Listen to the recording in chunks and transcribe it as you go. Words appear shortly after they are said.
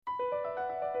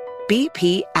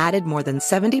BP added more than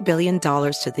 $70 billion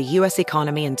to the U.S.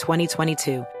 economy in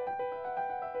 2022.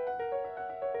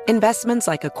 Investments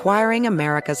like acquiring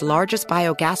America's largest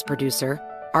biogas producer,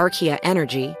 Archaea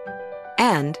Energy,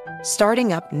 and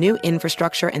starting up new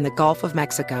infrastructure in the Gulf of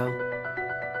Mexico.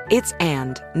 It's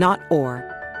and, not or.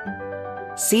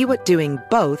 See what doing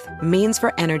both means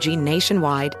for energy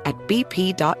nationwide at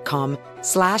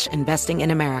bp.com/investing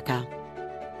in America.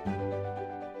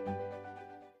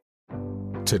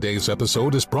 Today's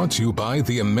episode is brought to you by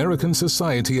the American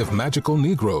Society of Magical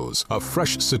Negroes, a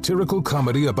fresh satirical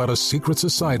comedy about a secret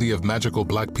society of magical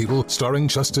black people starring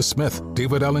Justice Smith,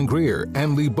 David Allen Greer,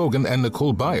 Ann Lee Bogan, and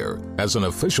Nicole Byer. As an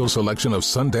official selection of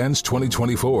Sundance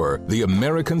 2024, the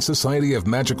American Society of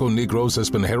Magical Negroes has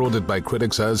been heralded by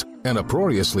critics as an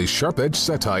uproariously sharp-edged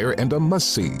satire and a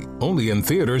must-see. Only in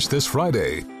theaters this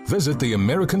Friday. Visit the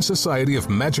American Society of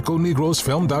Magical Negroes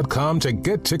Film.com to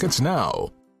get tickets now.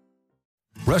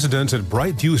 Residents at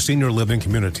Brightview Senior Living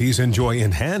Communities enjoy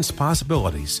enhanced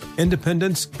possibilities,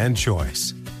 independence, and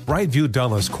choice. Brightview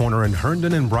Dulles Corner in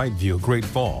Herndon and Brightview, Great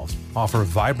Falls, offer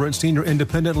vibrant senior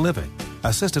independent living,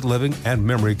 assisted living, and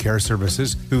memory care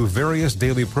services through various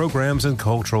daily programs and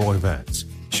cultural events.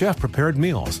 Chef-prepared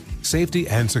meals, safety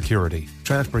and security,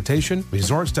 transportation,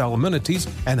 resort-style amenities,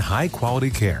 and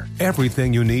high-quality care.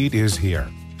 Everything you need is here.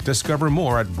 Discover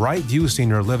more at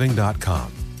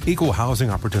brightviewseniorliving.com. Equal housing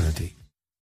opportunity.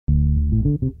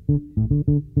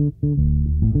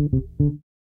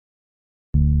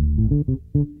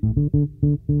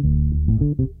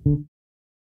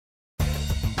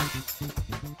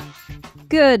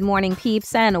 Good morning,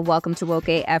 peeps, and welcome to Woke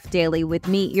AF Daily with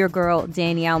me, your girl,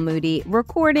 Danielle Moody,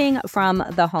 recording from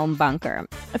the home bunker.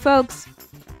 Folks,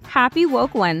 happy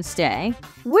Woke Wednesday.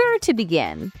 Where to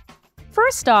begin?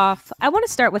 First off, I want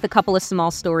to start with a couple of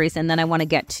small stories, and then I want to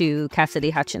get to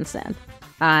Cassidy Hutchinson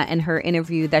and her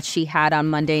interview that she had on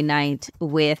Monday night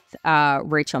with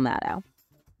Rachel Maddow.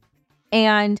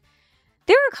 And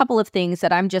there are a couple of things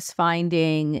that I'm just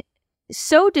finding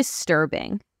so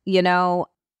disturbing,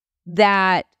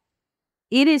 that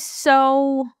it is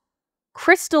so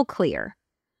crystal clear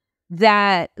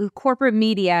that corporate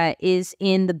media is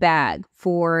in the bag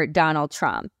for Donald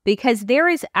Trump, because there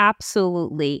is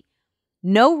absolutely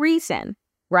no reason,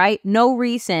 right? No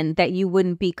reason that you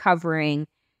wouldn't be covering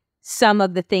some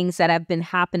of the things that have been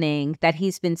happening, that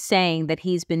he's been saying, that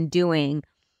he's been doing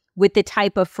with the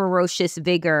type of ferocious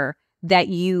vigor that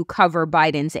you cover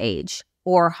Biden's age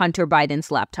or Hunter Biden's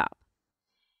laptop.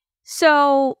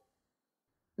 So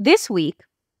this week,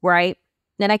 right,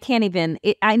 and I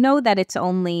know that it's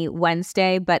only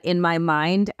Wednesday, but in my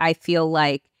mind, I feel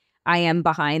like I am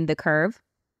behind the curve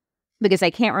because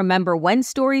I can't remember when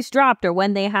stories dropped or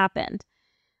when they happened.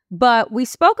 But we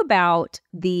spoke about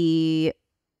the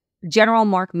General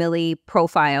Mark Milley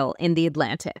profile in The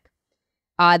Atlantic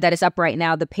that is up right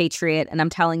now, The Patriot. And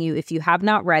I'm telling you, if you have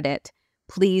not read it,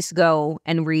 please go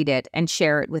and read it and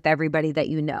share it with everybody that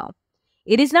you know.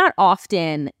 It is not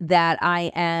often that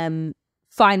I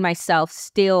find myself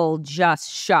still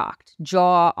just shocked,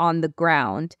 jaw on the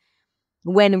ground,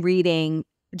 when reading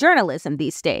journalism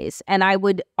these days. And I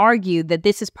would argue that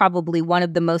this is probably one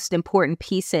of the most important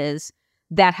pieces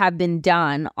that have been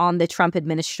done on the Trump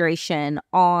administration,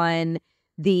 on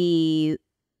the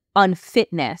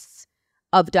unfitness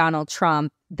of Donald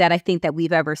Trump that I think that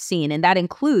we've ever seen. And that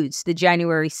includes the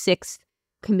January 6th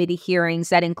committee hearings.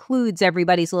 That includes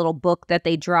everybody's little book that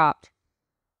they dropped.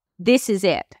 This is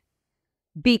it.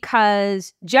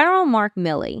 Because General Mark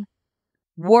Milley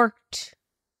worked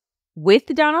with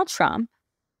Donald Trump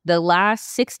the last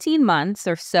 16 months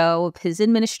or so of his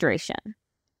administration.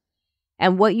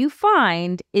 And what you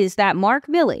find is that Mark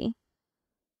Milley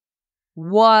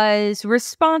was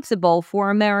responsible for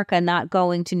America not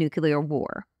going to nuclear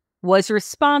war, was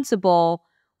responsible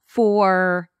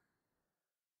for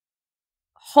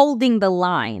holding the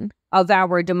line of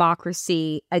our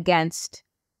democracy against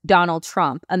Donald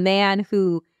Trump, a man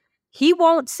who he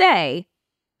won't say,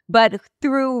 but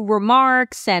through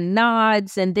remarks and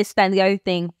nods and this, that, and the other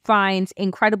thing, finds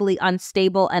incredibly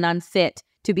unstable and unfit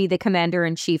to be the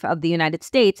commander-in-chief of the United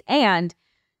States, and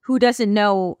who doesn't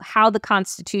know how the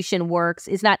Constitution works,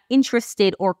 is not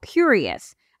interested or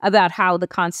curious about how the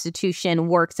Constitution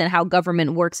works and how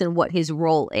government works and what his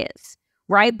role is,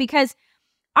 right? Because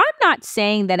I'm not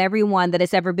saying that everyone that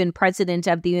has ever been president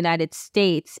of the United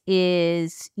States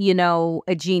is,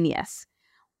 a genius.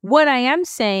 What I am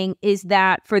saying is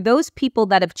that for those people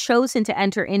that have chosen to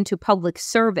enter into public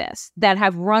service, that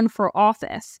have run for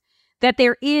office, that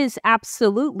there is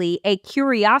absolutely a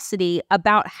curiosity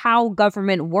about how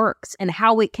government works and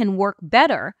how it can work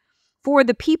better for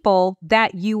the people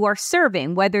that you are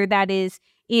serving, whether that is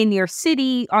in your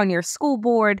city, on your school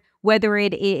board, whether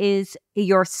it is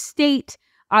your state,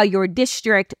 your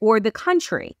district, or the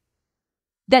country.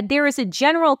 That there is a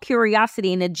general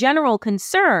curiosity and a general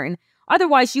concern.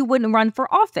 Otherwise, you wouldn't run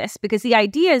for office, because the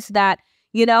idea is that,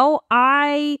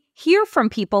 I hear from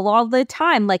people all the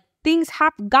time, like, things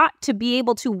have got to be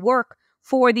able to work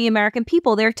for the American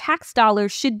people. Their tax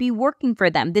dollars should be working for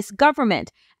them. This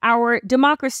government, our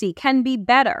democracy can be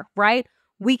better, right?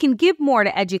 We can give more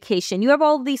to education. You have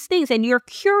all these things, and you're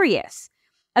curious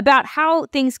about how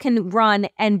things can run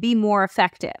and be more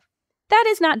effective. That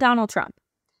is not Donald Trump.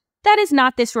 That is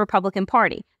not this Republican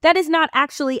Party. That is not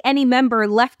actually any member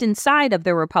left inside of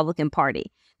the Republican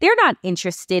Party. They're not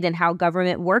interested in how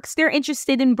government works. They're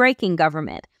interested in breaking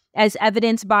government, as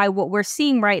evidenced by what we're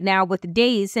seeing right now with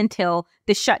days until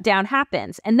the shutdown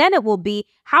happens. And then it will be,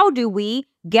 how do we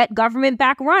get government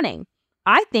back running?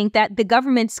 I think that the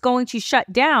government's going to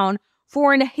shut down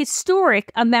for an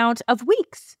historic amount of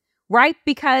weeks, right?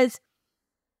 Because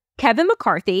Kevin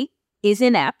McCarthy is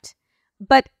inept,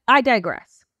 but I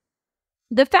digress.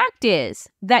 The fact is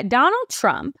that Donald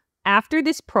Trump, after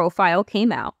this profile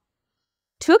came out,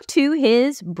 took to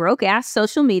his broke-ass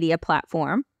social media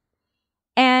platform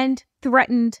and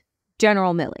threatened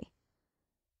General Milley.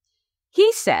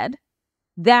 He said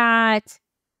that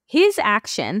his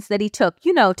actions that he took,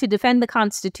 to defend the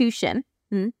Constitution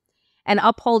and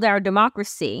uphold our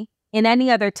democracy in any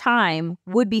other time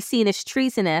would be seen as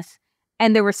treasonous,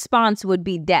 and the response would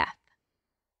be death.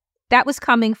 That was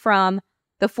coming from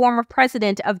the former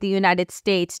president of the United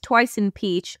States, twice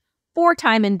impeached,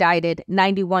 4-time indicted,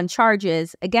 91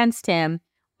 charges against him.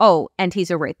 Oh, and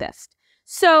he's a rapist.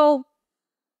 So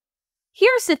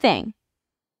here's the thing.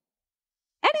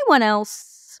 Anyone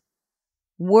else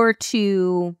were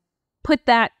to put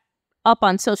that up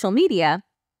on social media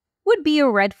would be a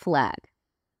red flag.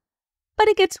 But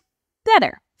it gets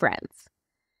better, friends.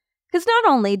 Because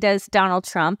not only does Donald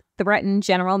Trump threaten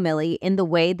General Milley in the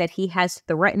way that he has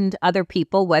threatened other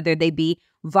people, whether they be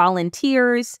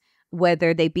volunteers,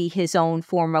 whether they be his own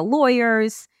former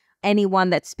lawyers, anyone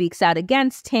that speaks out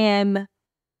against him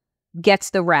gets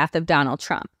the wrath of Donald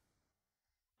Trump.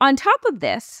 On top of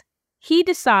this, he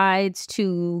decides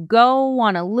to go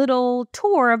on a little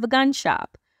tour of a gun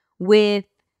shop with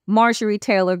Marjorie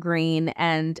Taylor Greene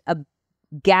and a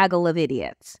gaggle of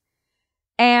idiots.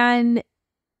 And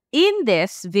in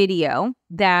this video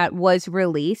that was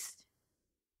released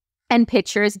and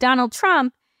pictures, Donald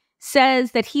Trump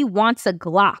says that he wants a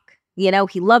Glock.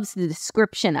 He loves the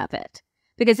description of it.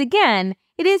 Because again,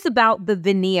 it is about the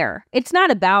veneer. It's not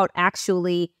about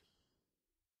actually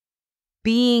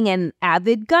being an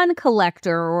avid gun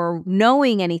collector or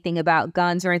knowing anything about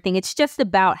guns or anything. It's just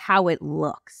about how it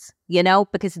looks,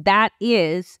 because that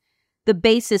is the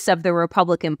basis of the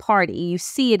Republican Party. You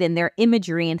see it in their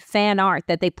imagery and fan art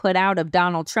that they put out of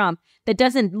Donald Trump that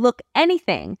doesn't look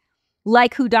anything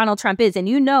like who Donald Trump is. And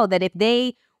that if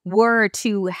they were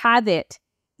to have it,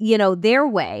 their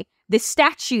way, the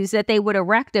statues that they would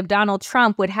erect of Donald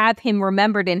Trump would have him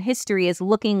remembered in history as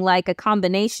looking like a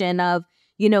combination of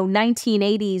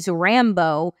 1980s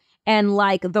Rambo and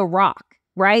like The Rock,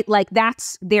 right? Like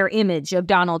that's their image of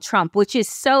Donald Trump, which is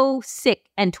so sick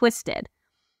and twisted.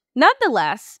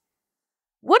 Nonetheless,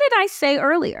 what did I say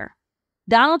earlier?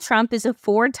 Donald Trump is a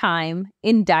 4-time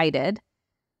indicted,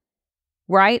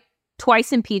 right?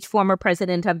 Twice impeached former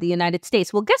president of the United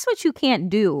States. Well, guess what you can't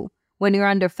do when you're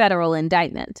under federal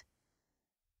indictment?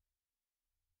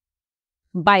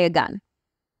 Buy a gun,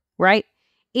 right?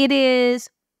 It is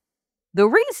the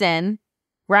reason,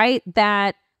 right,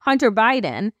 that Hunter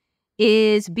Biden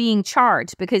is being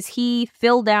charged because he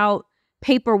filled out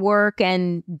paperwork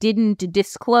and didn't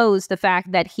disclose the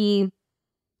fact that he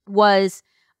was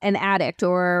an addict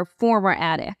or former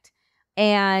addict.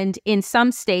 And in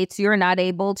some states, you're not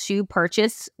able to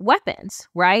purchase weapons,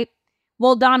 right?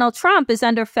 Well, Donald Trump is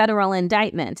under federal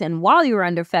indictment. And while you're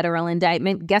under federal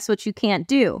indictment, guess what you can't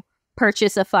do?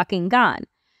 Purchase a fucking gun.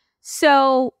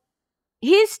 So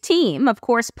his team, of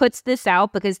course, puts this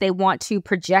out because they want to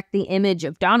project the image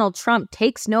of Donald Trump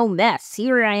takes no mess.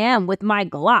 Here I am with my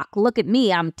Glock. Look at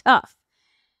me. I'm tough.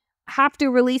 Have to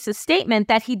release a statement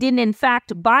that he didn't, in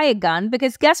fact, buy a gun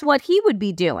because guess what he would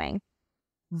be doing?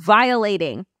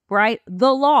 Violating, right,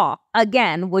 the law,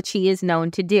 again, which he is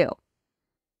known to do.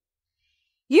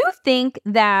 You think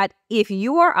that if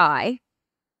you or I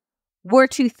were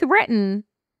to threaten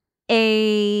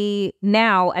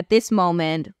now at this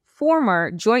moment,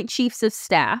 former Joint Chiefs of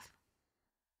Staff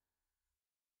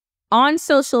on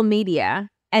social media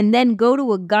and then go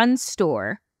to a gun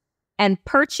store and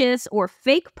purchase or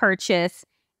fake purchase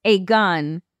a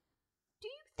gun, do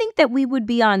you think that we would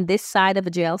be on this side of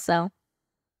a jail cell?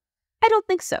 I don't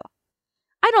think so.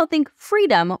 I don't think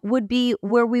freedom would be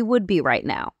where we would be right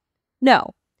now.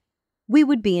 No, we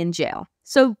would be in jail.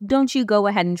 So don't you go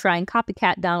ahead and try and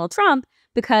copycat Donald Trump,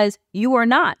 because you are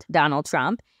not Donald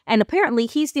Trump. And apparently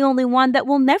he's the only one that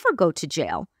will never go to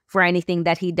jail for anything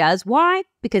that he does. Why?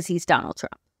 Because he's Donald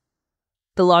Trump.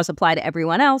 The laws apply to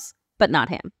everyone else, but not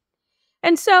him.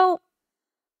 And so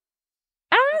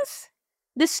as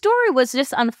the story was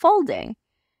just unfolding,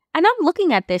 and I'm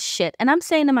looking at this shit and I'm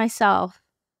saying to myself,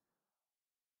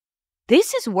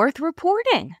 this is worth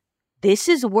reporting. This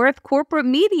is worth corporate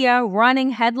media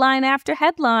running headline after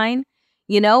headline,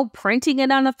 printing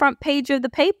it on the front page of the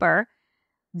paper.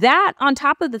 That on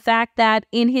top of the fact that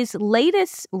in his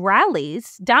latest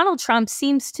rallies, Donald Trump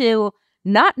seems to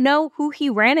not know who he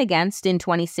ran against in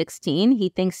 2016. He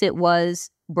thinks it was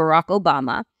Barack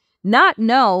Obama. Not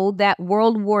know that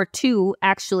World War II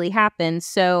actually happened.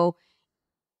 So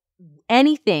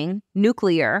anything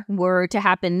nuclear were to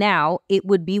happen now, it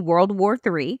would be World War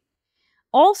III.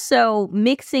 Also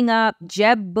mixing up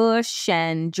Jeb Bush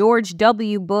and George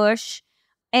W. Bush,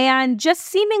 and just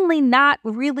seemingly not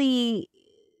really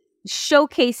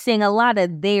showcasing a lot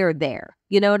of there.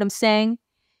 You know what I'm saying?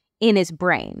 In his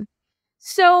brain.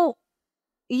 So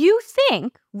you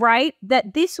think, right,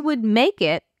 that this would make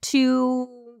it to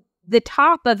the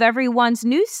top of everyone's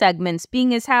news segments,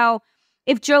 being as how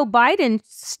if Joe Biden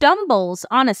stumbles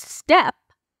on a step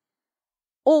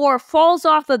or falls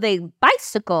off of a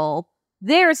bicycle,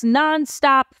 there's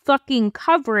nonstop fucking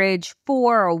coverage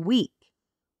for a week.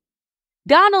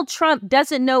 Donald Trump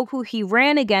doesn't know who he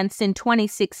ran against in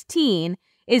 2016,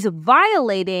 is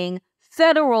violating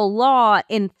federal law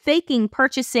in faking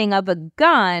purchasing of a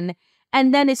gun,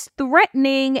 and then is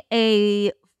threatening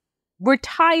a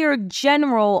retired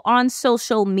general on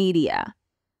social media.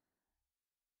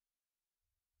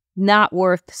 Not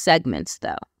worth segments,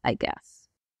 though, I guess.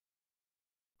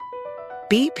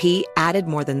 BP added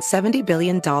more than $70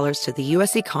 billion to the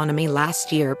U.S. economy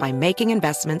last year by making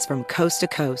investments from coast to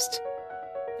coast.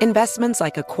 Investments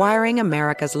like acquiring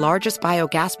America's largest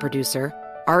biogas producer,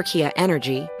 Archaea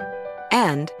Energy,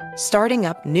 and starting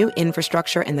up new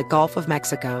infrastructure in the Gulf of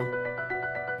Mexico.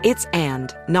 It's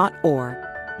and, not or.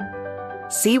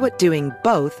 See what doing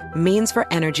both means for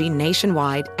energy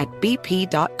nationwide at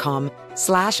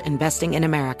bp.com/investing in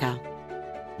America.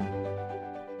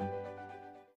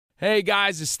 Hey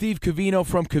guys, it's Steve Covino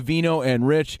from Covino and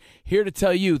Rich, here to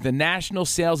tell you the national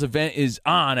sales event is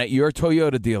on at your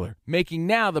Toyota dealer, making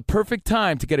now the perfect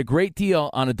time to get a great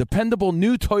deal on a dependable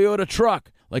new Toyota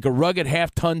truck, like a rugged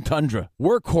half-ton Tundra.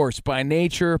 Workhorse by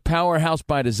nature, powerhouse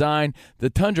by design, the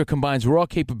Tundra combines raw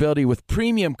capability with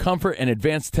premium comfort and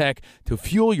advanced tech to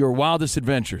fuel your wildest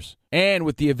adventures. And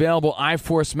with the available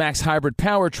iForce Max hybrid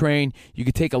powertrain, you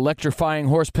can take electrifying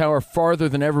horsepower farther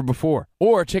than ever before.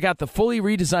 Or check out the fully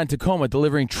redesigned Tacoma,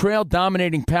 delivering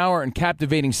trail-dominating power and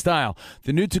captivating style.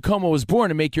 The new Tacoma was born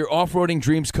to make your off-roading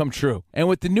dreams come true. And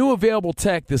with the new available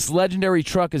tech, this legendary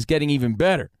truck is getting even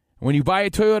better. When you buy a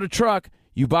Toyota truck,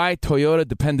 you buy Toyota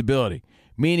dependability,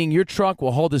 meaning your truck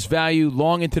will hold its value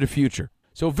long into the future.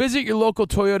 So visit your local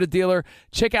Toyota dealer.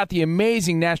 Check out the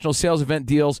amazing national sales event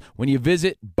deals when you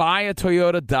visit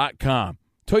buyatoyota.com.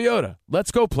 Toyota,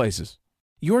 let's go places.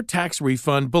 Your tax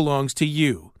refund belongs to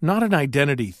you, not an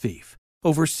identity thief.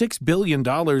 Over $6 billion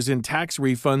in tax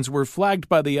refunds were flagged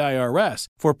by the IRS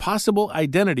for possible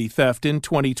identity theft in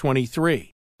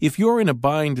 2023. If you're in a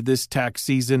bind this tax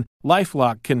season,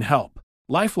 LifeLock can help.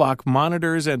 LifeLock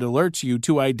monitors and alerts you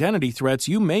to identity threats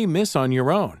you may miss on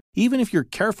your own, even if you're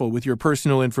careful with your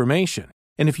personal information.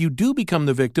 And if you do become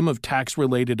the victim of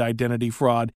tax-related identity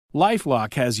fraud,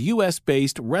 LifeLock has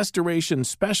U.S.-based restoration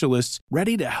specialists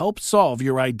ready to help solve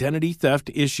your identity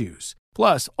theft issues.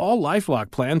 Plus, all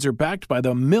LifeLock plans are backed by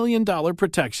the $1 Million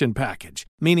Protection Package,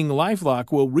 meaning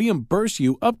LifeLock will reimburse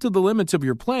you up to the limits of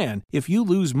your plan if you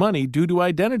lose money due to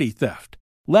identity theft.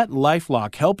 Let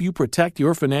LifeLock help you protect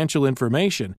your financial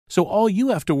information, so all you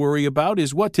have to worry about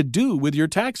is what to do with your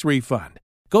tax refund.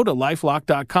 Go to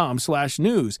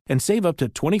LifeLock.com/news and save up to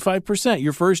 25%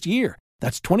 your first year.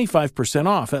 That's 25%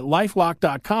 off at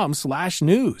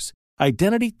LifeLock.com/news.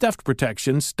 Identity theft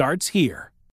protection starts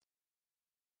here.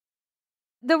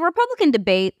 The Republican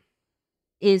debate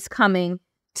is coming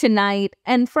tonight,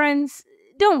 and friends,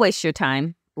 don't waste your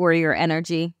time or your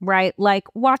energy, right? Like,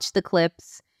 watch the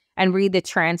clips and read the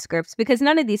transcripts, because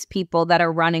none of these people that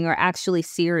are running are actually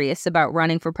serious about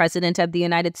running for president of the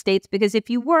United States, because if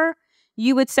you were,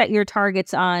 you would set your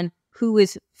targets on who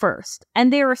is first.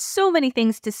 And there are so many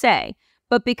things to say,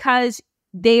 but because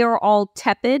they are all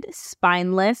tepid,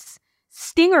 spineless,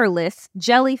 stingerless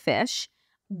jellyfish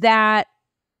that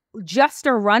just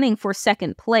are running for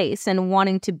second place and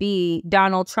wanting to be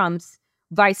Donald Trump's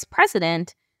vice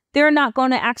president, they're not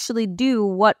going to actually do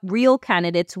what real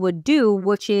candidates would do,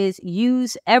 which is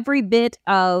use every bit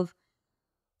of,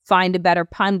 find a better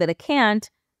pun, but I can't,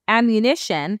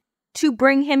 ammunition to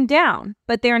bring him down.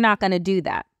 But they're not going to do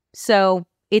that. So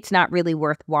it's not really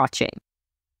worth watching.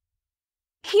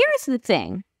 Here's the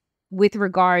thing with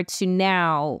regard to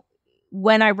now,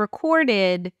 when I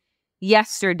recorded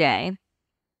yesterday,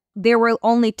 there were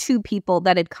only 2 people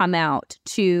that had come out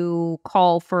to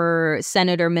call for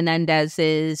Senator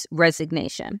Menendez's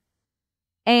resignation.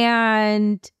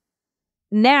 And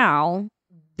now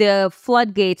the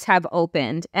floodgates have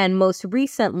opened. And most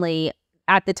recently,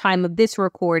 at the time of this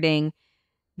recording,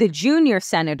 the junior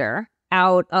senator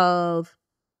out of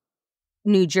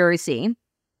New Jersey,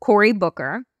 Cory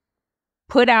Booker,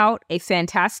 put out a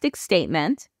fantastic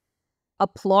statement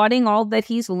applauding all that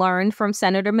he's learned from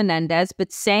Senator Menendez,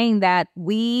 but saying that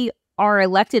we are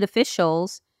elected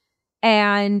officials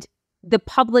and the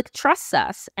public trusts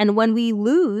us. And when we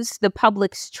lose the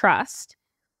public's trust,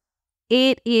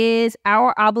 it is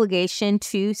our obligation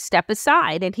to step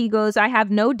aside. And he goes, I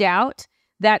have no doubt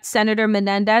that Senator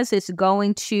Menendez is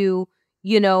going to,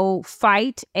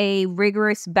 fight a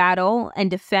rigorous battle and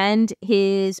defend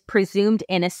his presumed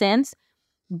innocence.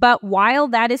 But while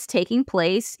that is taking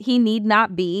place, he need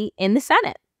not be in the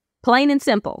Senate. Plain and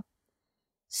simple.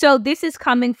 So this is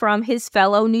coming from his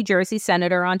fellow New Jersey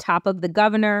senator on top of the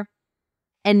governor.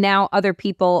 And now other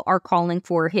people are calling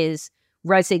for his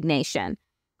resignation.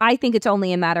 I think it's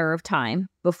only a matter of time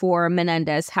before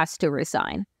Menendez has to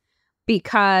resign.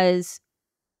 Because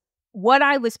what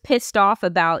I was pissed off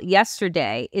about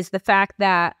yesterday is the fact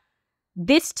that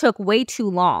this took way too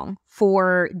long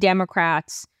for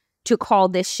Democrats to call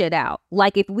this shit out.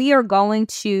 Like, if we are going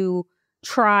to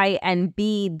try and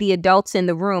be the adults in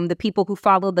the room, the people who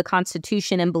follow the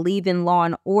Constitution and believe in law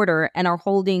and order and are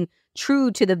holding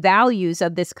true to the values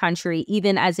of this country,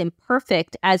 even as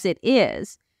imperfect as it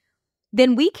is,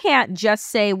 then we can't just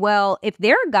say, well, if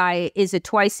their guy is a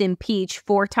twice impeached,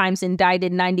 4 times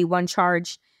indicted, 91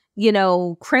 charged,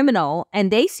 criminal,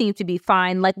 and they seem to be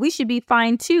fine, like we should be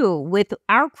fine too with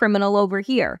our criminal over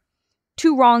here.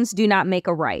 2 wrongs do not make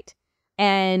a right.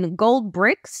 And gold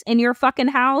bricks in your fucking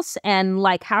house and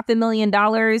like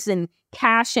 $500,000 in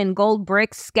cash and gold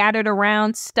bricks scattered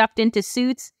around, stuffed into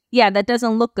suits. Yeah, that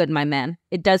doesn't look good, my man.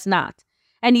 It does not.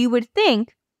 And you would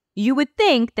think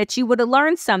that you would have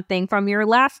learned something from your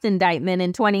last indictment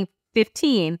in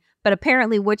 2015, but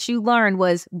apparently what you learned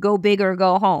was go big or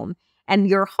go home. And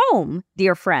your home,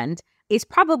 dear friend, is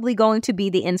probably going to be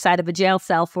the inside of a jail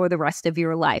cell for the rest of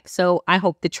your life. So I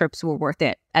hope the trips were worth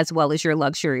it, as well as your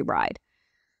luxury ride.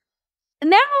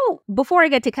 Now, before I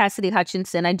get to Cassidy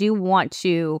Hutchinson, I do want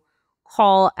to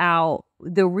call out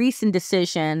the recent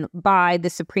decision by the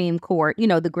Supreme Court,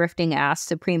 the grifting ass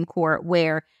Supreme Court,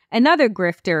 where another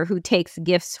grifter who takes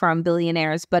gifts from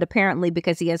billionaires, but apparently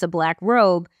because he has a black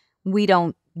robe, we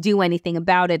don't do anything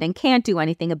about it and can't do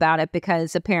anything about it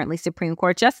because apparently Supreme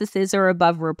Court justices are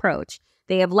above reproach.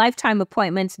 They have lifetime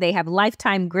appointments. They have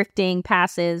lifetime grifting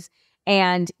passes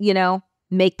and,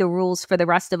 make the rules for the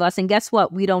rest of us. And guess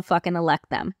what? We don't fucking elect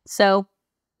them. So,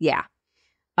 yeah.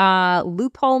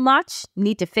 Loophole much.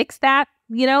 Need to fix that,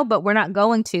 but we're not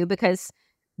going to because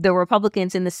the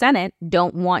Republicans in the Senate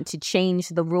don't want to change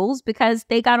the rules because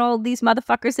they got all these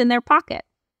motherfuckers in their pocket.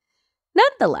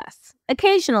 Nonetheless,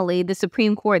 occasionally the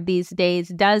Supreme Court these days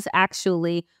does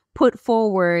actually put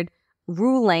forward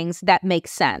rulings that make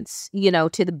sense,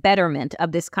 to the betterment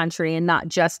of this country and not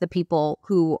just the people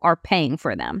who are paying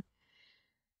for them.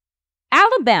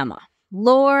 Alabama.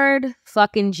 Lord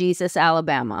fucking Jesus,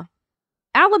 Alabama.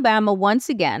 Alabama, once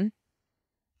again,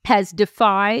 has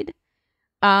defied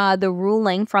the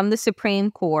ruling from the Supreme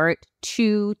Court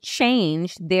to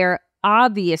change their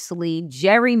obviously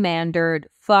gerrymandered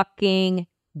fucking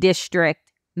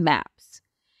district maps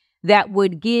that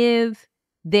would give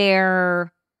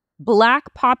their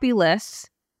black populace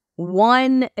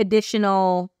 1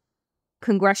 additional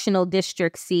congressional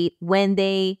district seat when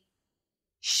they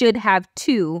should have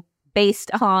 2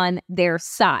 based on their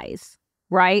size,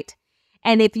 right?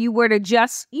 And if you were to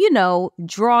just,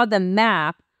 draw the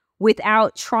map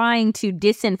without trying to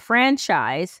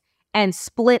disenfranchise and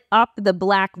split up the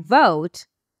black vote,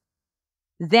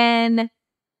 then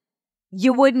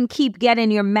you wouldn't keep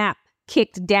getting your map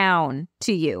kicked down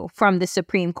to you from the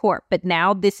Supreme Court. But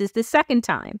now this is the second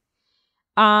time.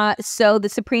 So the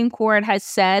Supreme Court has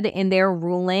said in their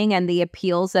ruling and the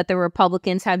appeals that the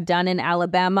Republicans have done in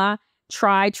Alabama,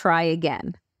 try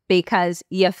again because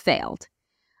you failed.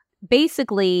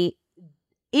 basically,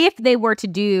 if they were to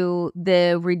do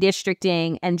the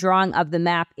redistricting and drawing of the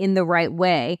map in the right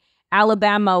way,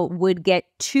 Alabama would get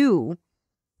 2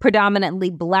 predominantly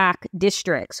Black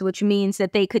districts, which means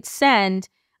that they could send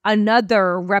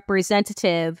another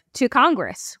representative to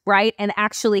Congress, right? And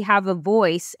actually have a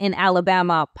voice in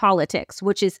Alabama politics,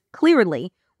 which is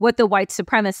clearly what the white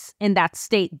supremacists in that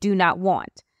state do not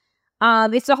want.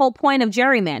 It's the whole point of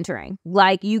gerrymandering.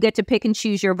 Like, you get to pick and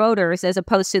choose your voters as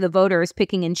opposed to the voters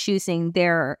picking and choosing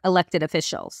their elected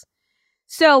officials.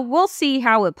 So we'll see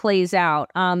how it plays out.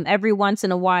 Every once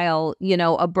in a while,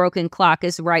 a broken clock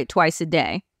is right twice a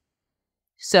day.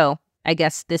 So I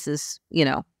guess this is,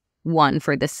 one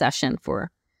for this session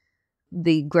for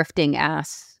the grifting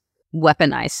ass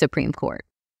weaponized Supreme Court.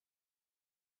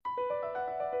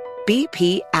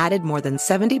 BP added more than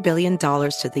 $70 billion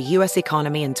to the U.S.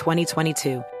 economy in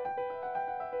 2022.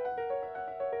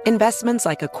 Investments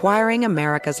like acquiring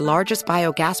America's largest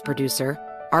biogas producer,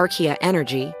 Archaea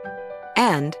Energy,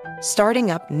 and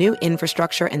starting up new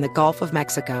infrastructure in the Gulf of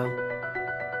Mexico.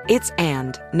 It's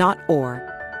and, not or.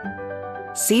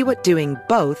 See what doing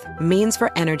both means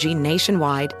for energy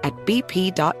nationwide at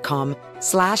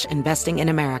bp.com/investing in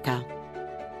America.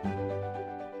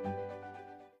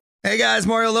 Hey guys,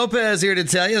 Mario Lopez here to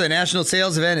tell you the national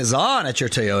sales event is on at your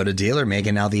Toyota dealer,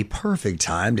 making now the perfect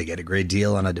time to get a great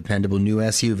deal on a dependable new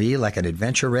SUV like an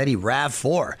adventure-ready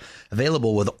RAV4.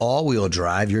 Available with all-wheel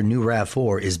drive, your new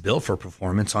RAV4 is built for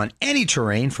performance on any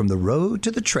terrain from the road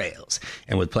to the trails.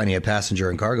 And with plenty of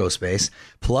passenger and cargo space,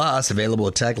 plus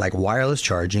available tech like wireless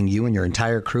charging, you and your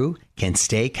entire crew can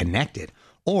stay connected.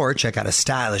 Or check out a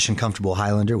stylish and comfortable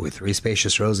Highlander with 3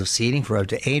 spacious rows of seating for up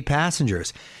to 8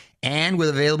 passengers. And with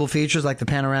available features like the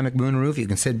panoramic moonroof, you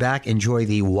can sit back, enjoy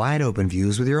the wide open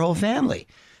views with your whole family.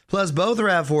 Plus, both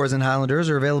RAV4s and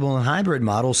Highlanders are available in hybrid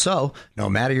models, so no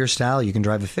matter your style, you can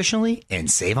drive efficiently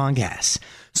and save on gas.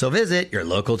 So visit your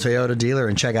local Toyota dealer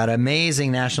and check out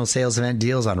amazing national sales event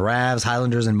deals on RAVs,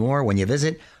 Highlanders, and more when you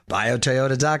visit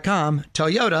biotoyota.com.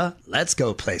 Toyota, let's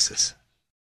go places.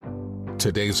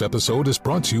 Today's episode is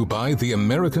brought to you by the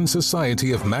American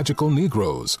Society of Magical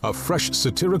Negroes, a fresh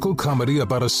satirical comedy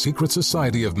about a secret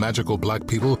society of magical black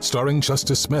people starring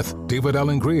Justice Smith, David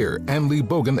Allen Greer, Ann Lee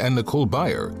Bogan, and Nicole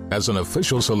Byer. As an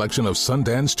official selection of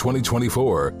Sundance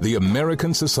 2024, the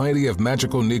American Society of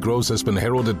Magical Negroes has been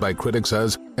heralded by critics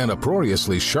as an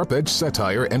uproariously sharp-edged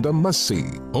satire and a must-see.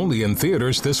 Only in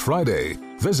theaters this Friday.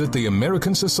 Visit the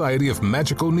American Society of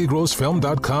Magical Negroes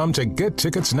Film.com to get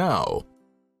tickets now.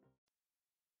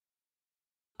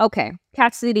 Okay,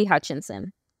 Cassidy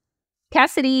Hutchinson.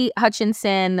 Cassidy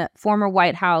Hutchinson, former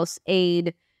White House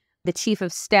aide, the chief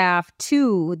of staff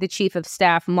to the chief of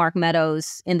staff, Mark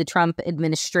Meadows, in the Trump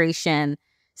administration,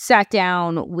 sat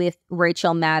down with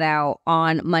Rachel Maddow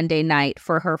on Monday night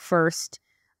for her first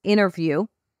interview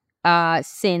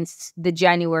since the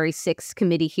January 6th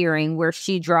committee hearing, where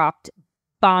she dropped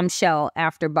bombshell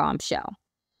after bombshell.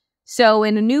 So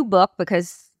in a new book,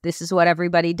 because this is what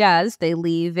everybody does, they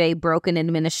leave a broken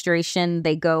administration,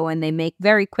 they go and they make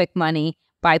very quick money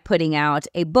by putting out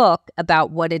a book about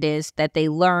what it is that they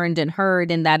learned and heard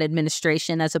in that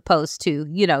administration, as opposed to,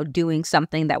 doing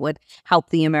something that would help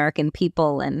the American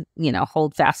people and,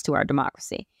 hold fast to our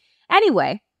democracy.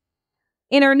 Anyway,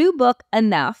 in her new book,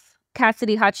 Enough,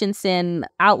 Cassidy Hutchinson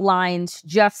outlines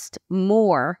just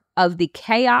more of the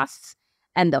chaos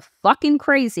and the fucking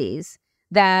crazies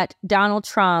that Donald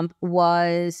Trump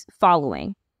was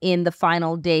following in the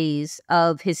final days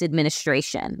of his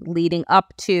administration, leading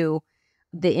up to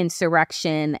the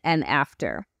insurrection and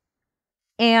after.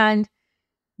 And,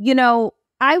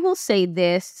 I will say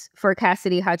this for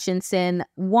Cassidy Hutchinson.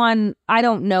 One, I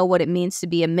don't know what it means to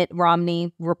be a Mitt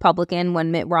Romney Republican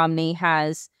when Mitt Romney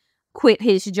has quit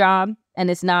his job and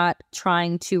is not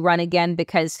trying to run again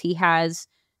because he has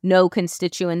no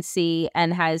constituency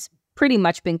and has pretty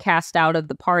much been cast out of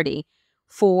the party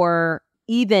for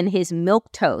even his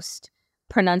milquetoast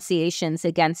pronunciations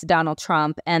against Donald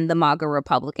Trump and the MAGA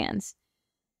Republicans.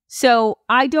 So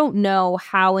I don't know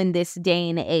how in this day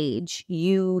and age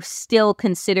you still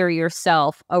consider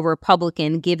yourself a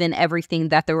Republican given everything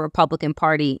that the Republican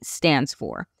Party stands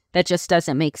for. That just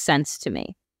doesn't make sense to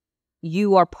me.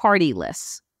 You are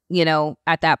partyless,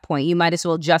 at that point. You might as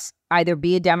well just either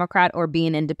be a Democrat or be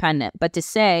an independent. But to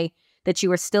say that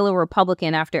you are still a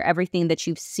Republican after everything that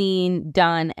you've seen,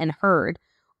 done, and heard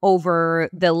over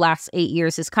the last 8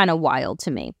 years is kind of wild to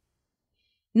me.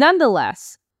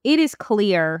 Nonetheless, it is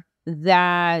clear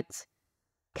that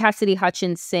Cassidy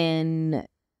Hutchinson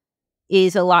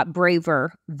is a lot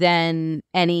braver than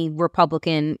any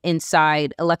Republican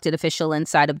elected official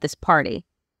inside of this party.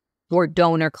 or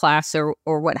donor class or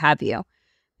what have you,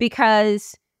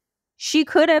 because she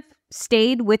could have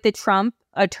stayed with the Trump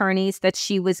attorneys that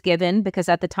she was given, because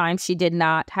at the time she did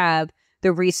not have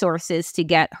the resources to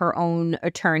get her own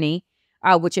attorney,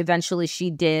 which eventually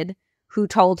she did, who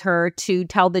told her to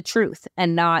tell the truth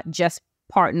and not just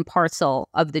part and parcel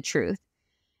of the truth.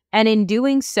 And in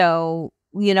doing so,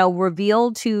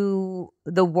 revealed to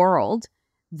the world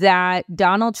that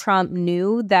Donald Trump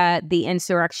knew that the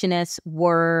insurrectionists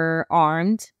were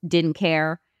armed, didn't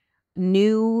care,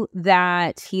 knew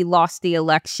that he lost the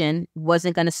election,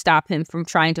 wasn't going to stop him from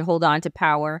trying to hold on to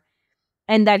power,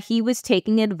 and that he was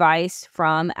taking advice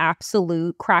from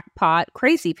absolute crackpot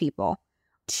crazy people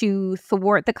to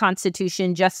thwart the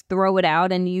Constitution, just throw it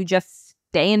out and you just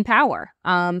stay in power.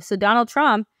 So Donald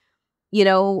Trump,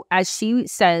 as she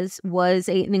says, was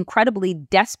an incredibly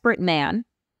desperate man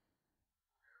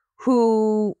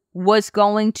who was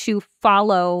going to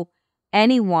follow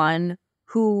anyone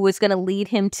who was going to lead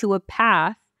him to a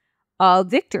path of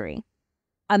victory,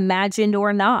 imagined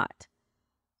or not.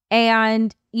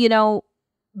 And,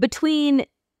 between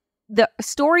the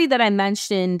story that I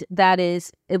mentioned that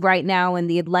is right now in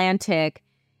The Atlantic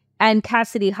and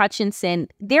Cassidy Hutchinson,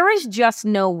 there is just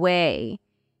no way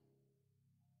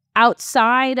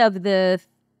outside of the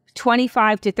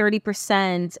 25 to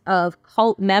 30% of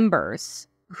cult members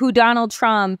who Donald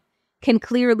Trump can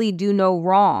clearly do no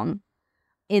wrong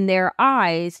in their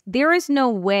eyes, there is no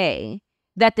way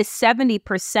that the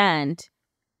 70%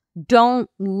 don't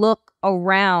look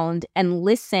around and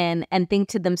listen and think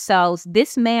to themselves,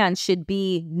 this man should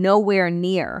be nowhere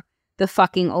near the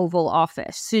fucking Oval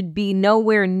Office, should be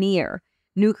nowhere near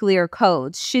nuclear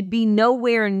codes, should be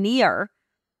nowhere near,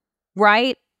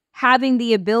 right, having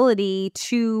the ability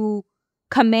to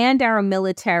command our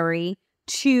military,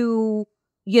 to,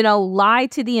 lie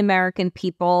to the American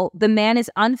people. The man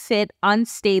is unfit,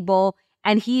 unstable,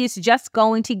 and he is just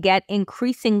going to get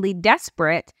increasingly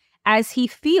desperate as he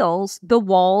feels the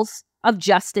walls of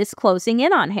justice closing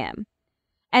in on him.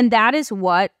 And that is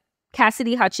what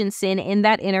Cassidy Hutchinson in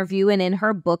that interview and in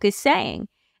her book is saying.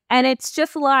 And it's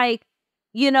just like,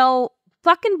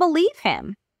 fucking believe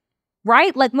him,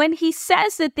 right? Like when he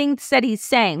says the things that he's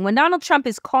saying, when Donald Trump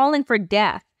is calling for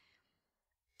death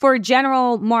for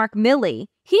General Mark Milley,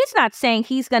 he's not saying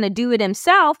he's going to do it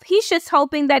himself. He's just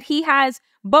hoping that he has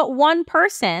but one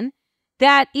person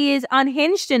that is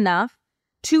unhinged enough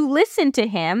to listen to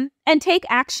him and take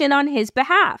action on his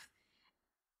behalf.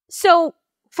 So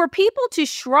for people to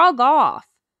shrug off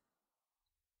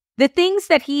the things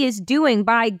that he is doing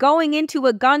by going into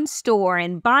a gun store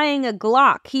and buying a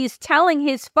Glock, he is telling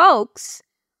his folks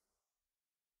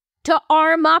to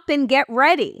arm up and get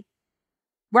ready,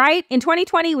 right? In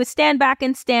 2020, it was stand back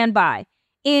and stand by.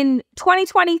 In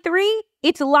 2023,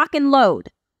 it's lock and load.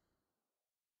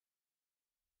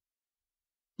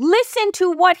 Listen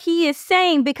to what he is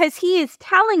saying, because he is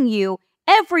telling you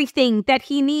everything that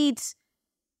he needs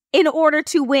in order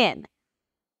to win.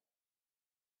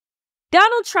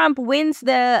 Donald Trump wins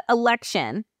the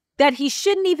election that he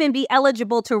shouldn't even be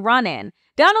eligible to run in.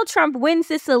 Donald Trump wins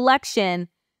this election.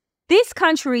 This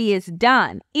country is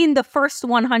done in the first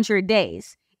 100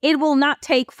 days. It will not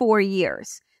take 4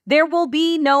 years. There will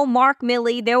be no Mark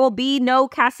Milley. There will be no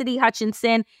Cassidy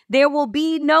Hutchinson. There will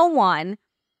be no one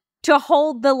to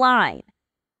hold the line.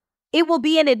 It will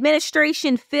be an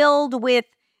administration filled with,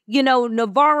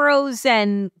 Navarros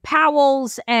and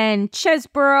Powells and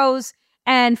Chesboroughs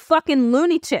and fucking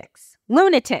lunatics,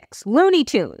 Looney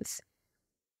Tunes,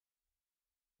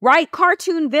 right?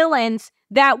 Cartoon villains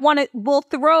that will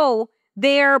throw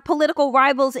their political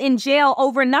rivals in jail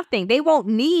over nothing. They won't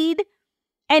need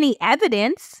any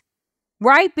evidence,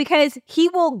 right? Because he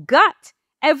will gut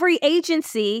every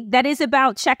agency that is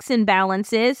about checks and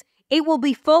balances. It will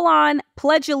be full on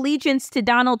pledge allegiance to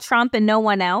Donald Trump and no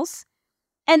one else.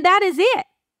 And that is it.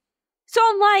 So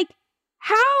I'm like,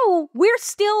 how we're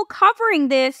still covering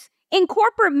this in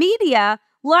corporate media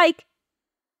like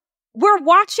we're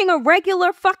watching a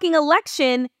regular fucking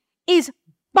election is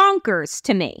bonkers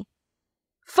to me.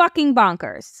 Fucking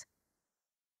bonkers.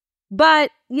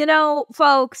 But,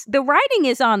 folks, the writing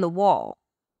is on the wall.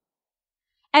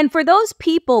 And for those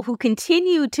people who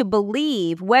continue to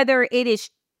believe, whether it is,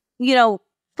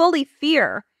 fully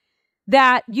fear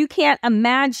that you can't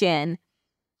imagine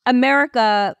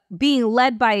America being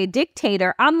led by a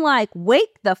dictator, I'm like,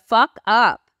 wake the fuck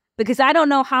up, because I don't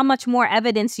know how much more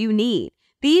evidence you need.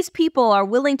 These people are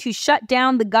willing to shut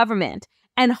down the government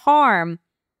and harm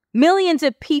millions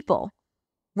of people,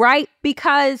 right?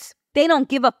 Because they don't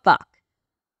give a fuck.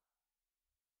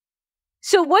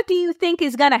 So what do you think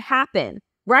is going to happen,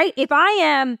 right? If I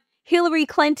am Hillary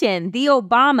Clinton, the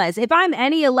Obamas, if I'm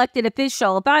any elected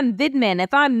official, if I'm Vidman,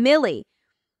 if I'm Milley,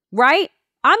 right?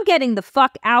 I'm getting the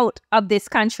fuck out of this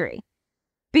country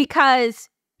because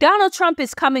Donald Trump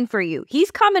is coming for you.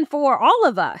 He's coming for all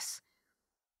of us,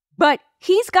 but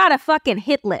he's got a fucking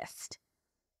hit list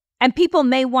and people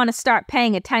may want to start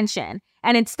paying attention.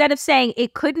 And instead of saying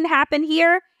it couldn't happen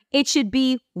here, it should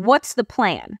be, what's the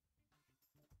plan?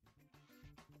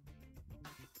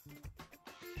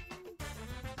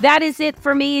 That is it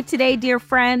for me today, dear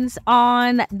friends,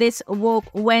 on this Woke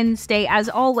Wednesday. As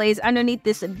always, underneath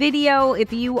this video,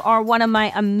 if you are one of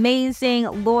my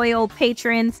amazing, loyal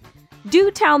patrons,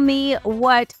 do tell me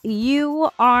what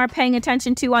you are paying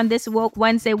attention to on this Woke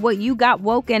Wednesday, what you got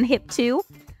woke and hip to.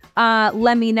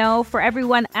 Let me know. For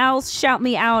everyone else, shout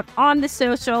me out on the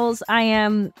socials. I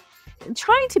am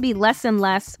trying to be less and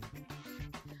less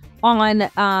on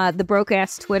the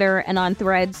broke-ass Twitter and on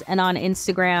Threads and on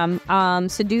Instagram.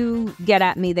 So do get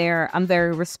at me there. I'm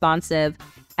very responsive.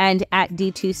 And at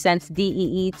D2Cents,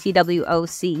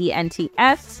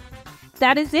 DEETWOCENTS.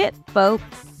 That is it, folks.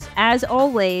 As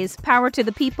always, power to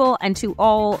the people and to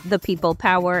all the people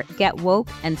power. Get woke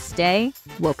and stay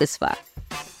woke as fuck.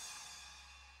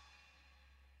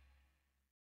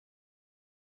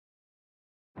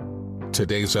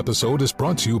 Today's episode is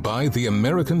brought to you by the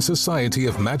American Society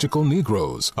of Magical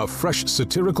Negroes, a fresh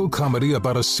satirical comedy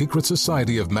about a secret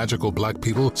society of magical black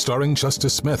people starring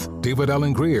Justice Smith, David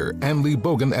Allen Greer, Ann Lee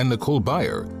Bogan, and Nicole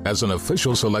Byer. As an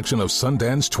official selection of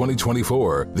Sundance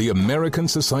 2024, the American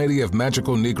Society of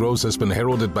Magical Negroes has been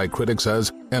heralded by critics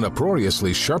as an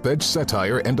uproariously sharp-edged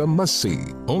satire and a must-see.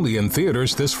 Only in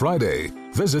theaters this Friday.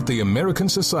 Visit the American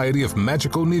Society of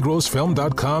Magical Negroes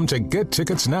Film.com to get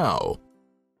tickets now.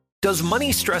 Does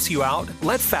money stress you out?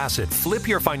 Let Facet flip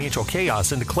your financial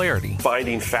chaos into clarity.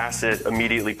 Finding Facet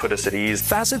immediately put us at ease.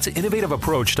 Facet's innovative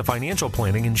approach to financial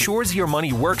planning ensures your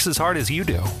money works as hard as you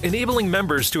do, enabling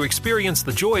members to experience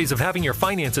the joys of having your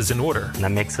finances in order. And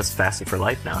that makes us Facet for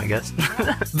life now, I guess.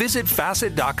 Visit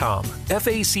Facet.com,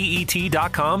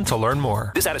 FACET.com to learn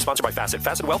more. This ad is sponsored by Facet.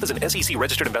 Facet Wealth is an SEC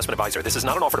registered investment advisor. This is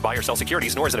not an offer to buy or sell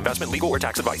securities, nor is it investment, legal, or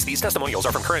tax advice. These testimonials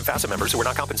are from current Facet members who are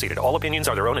not compensated. All opinions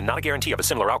are their own and not a guarantee of a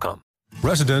similar outcome.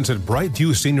 Residents at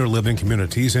Brightview Senior Living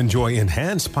Communities enjoy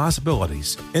enhanced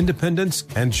possibilities, independence,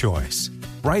 and choice.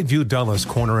 Brightview Dulles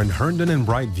Corner in Herndon and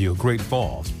Brightview, Great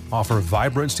Falls, offer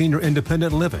vibrant senior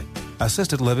independent living,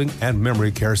 assisted living, and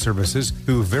memory care services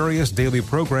through various daily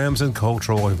programs and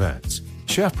cultural events.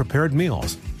 Chef-prepared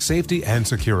meals, safety and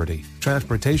security,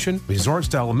 transportation,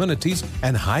 resort-style amenities,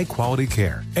 and high-quality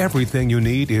care. Everything you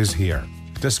need is here.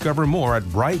 Discover more at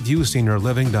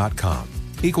brightviewseniorliving.com.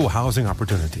 Equal housing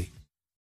opportunity.